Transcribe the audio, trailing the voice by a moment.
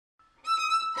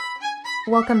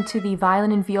Welcome to the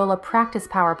Violin and Viola Practice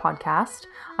Power podcast.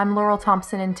 I'm Laurel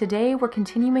Thompson, and today we're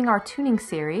continuing our tuning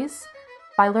series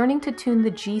by learning to tune the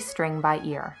G string by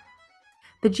ear.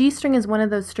 The G string is one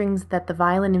of those strings that the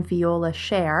violin and viola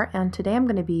share, and today I'm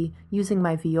going to be using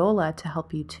my viola to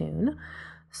help you tune.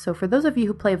 So for those of you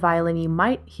who play violin, you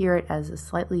might hear it as a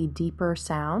slightly deeper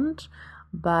sound,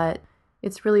 but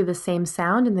it's really the same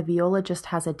sound, and the viola just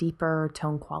has a deeper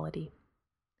tone quality.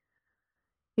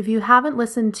 If you haven't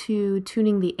listened to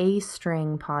Tuning the A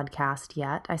String podcast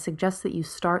yet, I suggest that you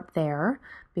start there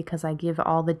because I give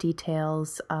all the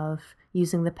details of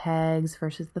using the pegs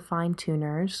versus the fine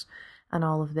tuners and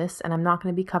all of this, and I'm not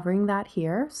going to be covering that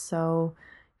here, so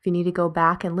if you need to go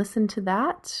back and listen to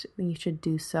that, you should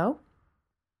do so.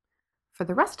 For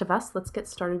the rest of us, let's get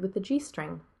started with the G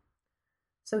string.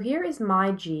 So here is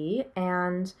my G,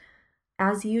 and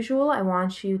as usual, I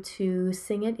want you to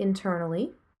sing it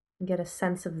internally. Get a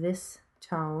sense of this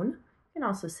tone. You can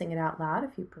also sing it out loud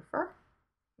if you prefer.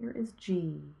 Here is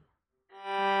G.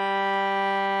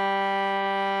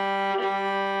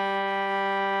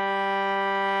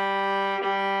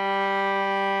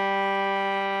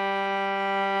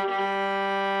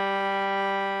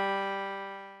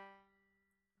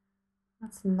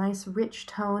 That's a nice rich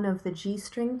tone of the G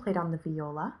string played on the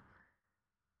viola.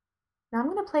 Now I'm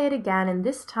going to play it again, and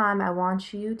this time I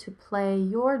want you to play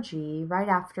your G right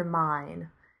after mine.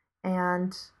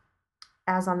 And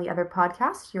as on the other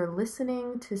podcast, you're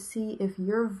listening to see if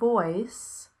your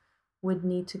voice would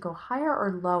need to go higher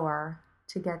or lower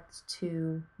to get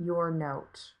to your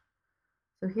note.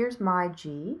 So here's my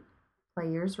G.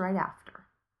 Play yours right after.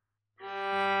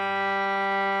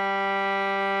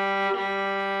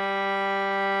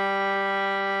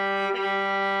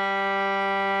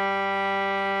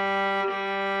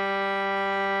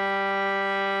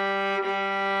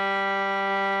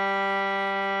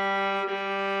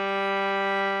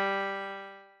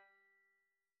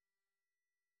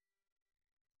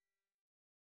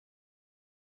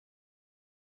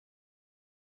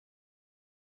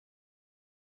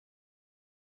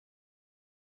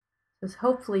 So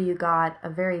hopefully you got a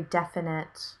very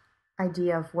definite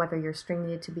idea of whether your string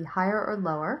needed to be higher or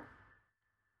lower.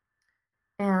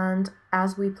 And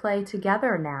as we play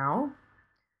together now,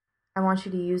 I want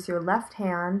you to use your left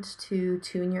hand to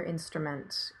tune your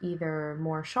instrument, either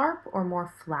more sharp or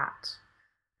more flat.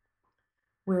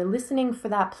 We're listening for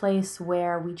that place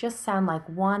where we just sound like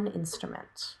one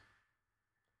instrument.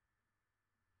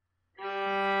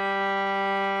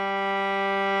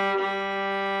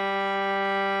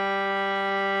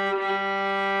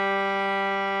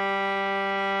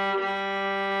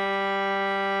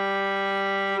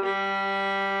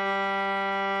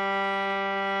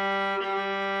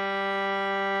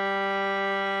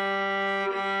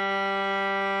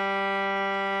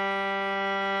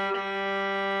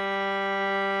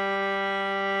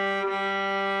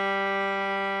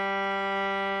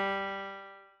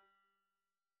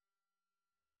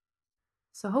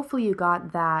 So hopefully you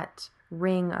got that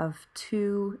ring of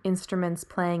two instruments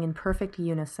playing in perfect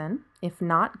unison. If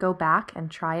not, go back and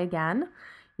try again.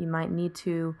 You might need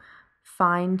to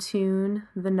fine tune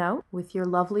the note with your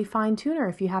lovely fine tuner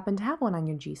if you happen to have one on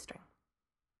your G string.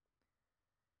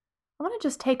 I want to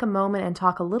just take a moment and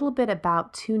talk a little bit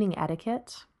about tuning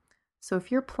etiquette. So if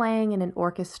you're playing in an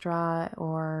orchestra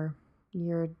or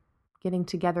you're getting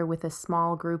together with a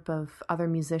small group of other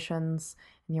musicians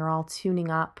and you're all tuning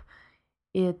up,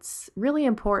 it's really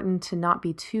important to not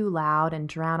be too loud and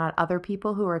drown out other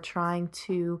people who are trying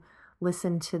to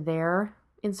listen to their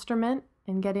instrument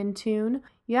and get in tune.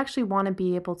 You actually want to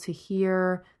be able to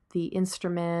hear the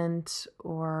instrument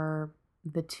or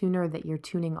the tuner that you're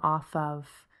tuning off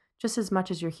of just as much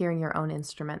as you're hearing your own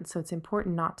instrument. So it's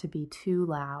important not to be too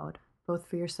loud, both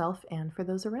for yourself and for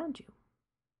those around you.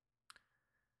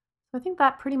 So I think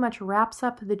that pretty much wraps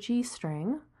up the G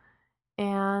string.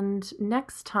 And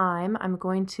next time, I'm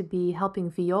going to be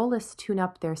helping violists tune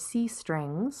up their C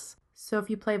strings. So if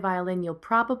you play violin, you'll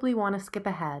probably want to skip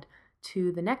ahead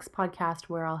to the next podcast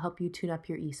where I'll help you tune up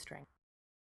your E string.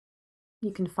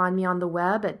 You can find me on the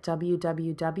web at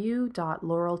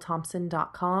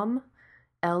www.laurelthompson.com,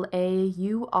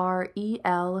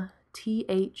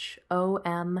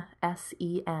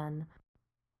 LaurelThompson.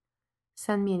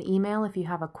 Send me an email if you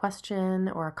have a question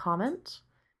or a comment.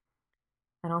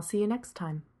 And I'll see you next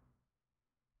time.